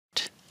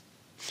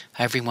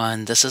Hi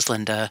everyone, this is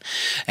Linda,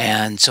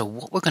 and so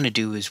what we're going to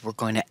do is we're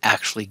going to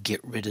actually get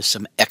rid of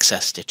some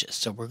excess stitches.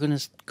 So we're going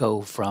to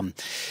go from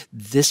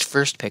this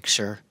first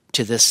picture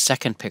to this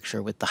second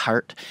picture with the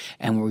heart,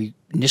 and we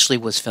initially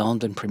was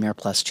filmed in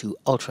Premier+2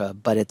 Ultra,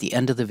 but at the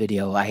end of the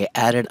video I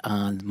added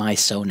on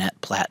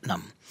MySewnet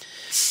Platinum.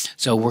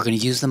 So we're going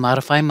to use the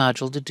modify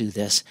module to do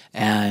this,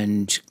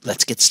 and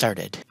let's get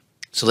started.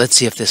 So let's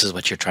see if this is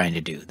what you're trying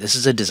to do. This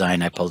is a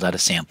design I pulled out of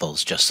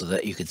samples just so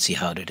that you could see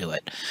how to do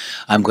it.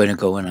 I'm going to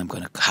go and I'm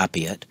going to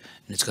copy it,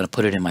 and it's going to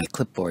put it in my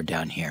clipboard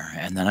down here.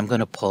 And then I'm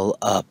going to pull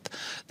up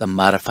the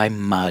modify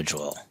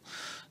module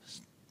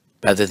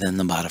rather than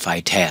the modify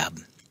tab.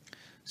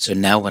 So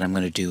now what I'm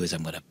going to do is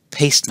I'm going to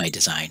paste my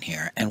design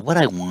here. And what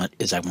I want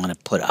is I want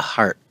to put a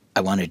heart.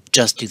 I want to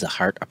just do the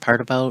heart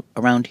part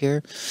around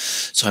here.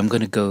 So I'm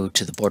going to go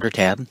to the border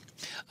tab.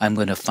 I'm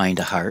going to find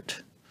a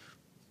heart.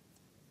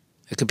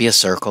 It could be a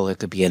circle, it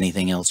could be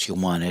anything else you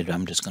wanted.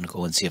 I'm just going to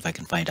go and see if I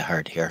can find a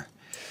heart here.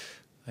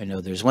 I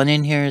know there's one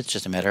in here, it's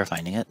just a matter of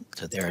finding it.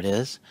 So there it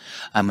is.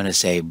 I'm going to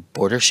say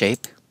border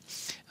shape.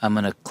 I'm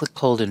going to click,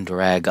 hold, and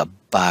drag a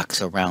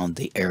box around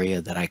the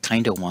area that I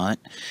kind of want.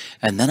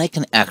 And then I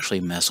can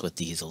actually mess with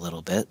these a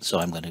little bit. So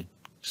I'm going to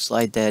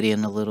slide that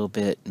in a little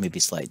bit, maybe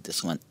slide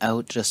this one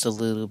out just a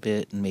little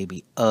bit, and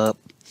maybe up.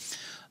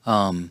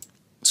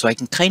 So I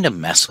can kind of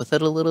mess with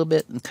it a little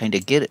bit and kind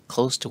of get it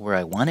close to where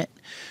I want it.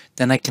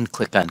 Then I can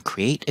click on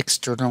Create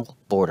External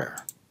Border.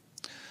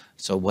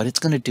 So what it's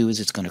going to do is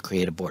it's going to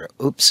create a border.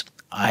 Oops,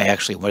 I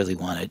actually really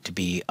want it to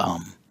be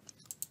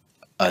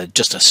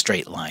just a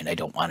straight line. I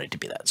don't want it to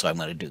be that. So I'm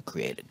going to do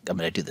create it. I'm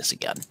going to do this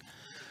again.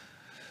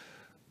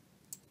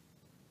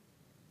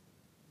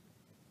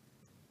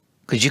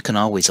 Because you can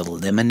always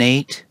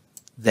eliminate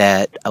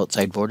that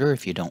outside border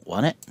if you don't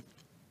want it.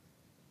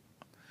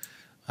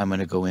 I'm going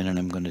to go in and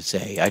I'm going to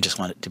say, I just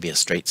want it to be a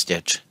straight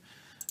stitch.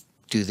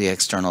 Do the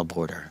external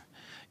border.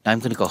 Now I'm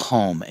going to go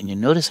home, and you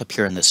notice up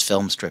here in this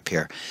film strip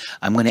here,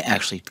 I'm going to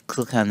actually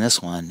click on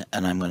this one,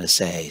 and I'm going to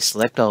say,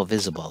 select all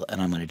visible,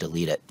 and I'm going to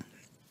delete it.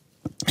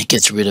 It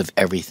gets rid of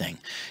everything.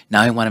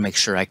 Now I want to make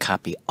sure I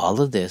copy all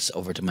of this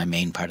over to my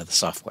main part of the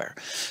software.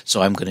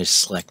 So I'm going to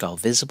select all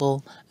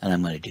visible, and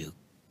I'm going to do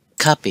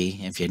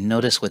copy. If you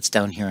notice what's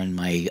down here in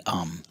my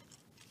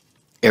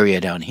area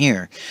down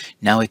here,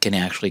 now I can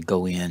actually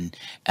go in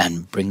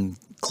and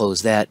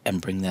close that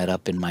and bring that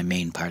up in my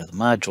main part of the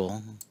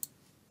module.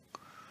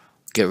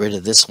 Get rid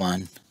of this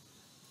one,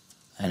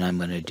 and I'm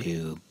going to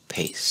do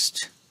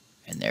paste,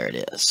 and there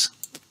it is.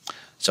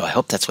 So I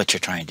hope that's what you're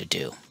trying to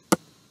do.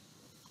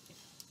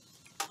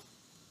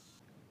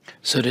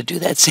 So to do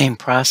that same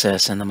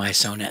process in the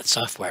MySewnet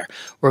software,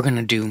 we're going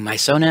to do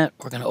MySewnet.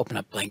 We're going to open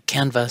up blank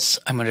canvas.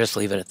 I'm going to just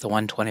leave it at the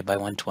 120 by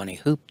 120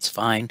 hoop. It's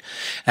fine.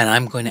 And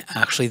I'm going to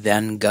actually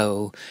then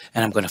go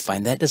and I'm going to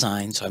find that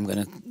design. So I'm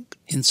going to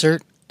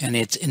insert, and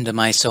it's into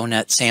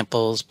MySewnet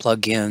samples,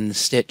 plugins,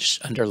 Stitch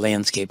under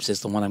landscapes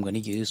is the one I'm going to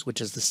use,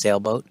 which is the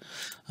sailboat.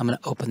 I'm going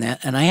to open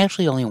that, and I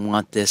actually only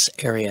want this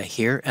area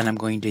here, and I'm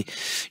going to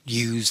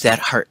use that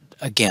heart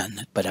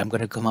again, but I'm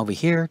going to come over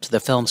here to the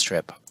film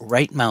strip,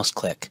 right mouse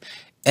click,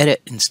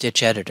 edit in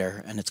Stitch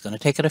Editor, and it's going to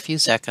take it a few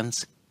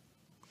seconds.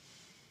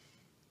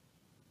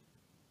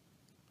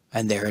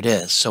 And there it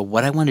is. So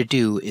what I want to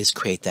do is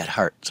create that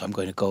heart. So I'm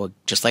going to go,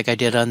 just like I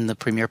did on the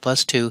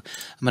Premier+2,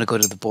 I'm going to go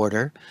to the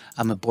border,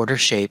 I'm a border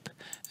shape,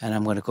 and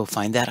I'm going to go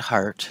find that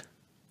heart.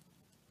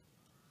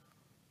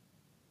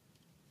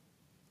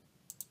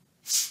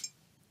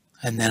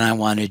 And then I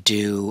want to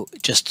do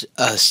just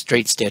a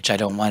straight stitch. I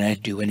don't want to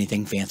do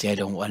anything fancy. I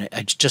don't want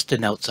it, just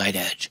an outside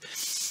edge.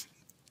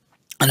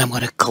 And I'm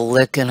going to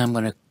click and I'm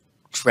going to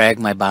drag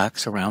my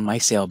box around my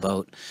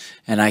sailboat,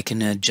 and I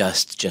can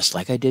adjust just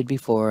like I did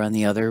before on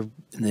the other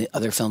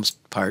film's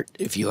part.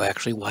 If you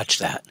actually watch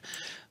that,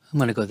 I'm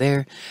going to go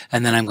there,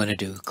 and then I'm going to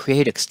do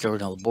create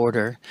external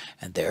border,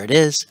 and there it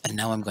is. And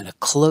now I'm going to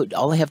close.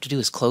 All I have to do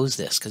is close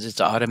this because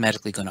it's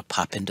automatically going to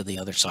pop into the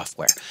other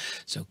software.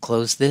 So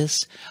close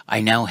this.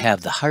 I now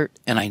have the heart,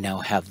 and I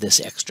now have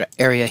this extra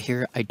area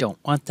here. I don't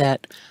want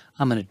that.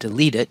 I'm going to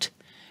delete it,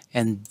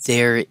 and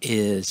there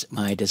is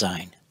my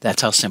design.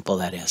 That's how simple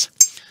that is.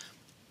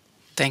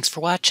 Thanks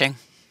for watching.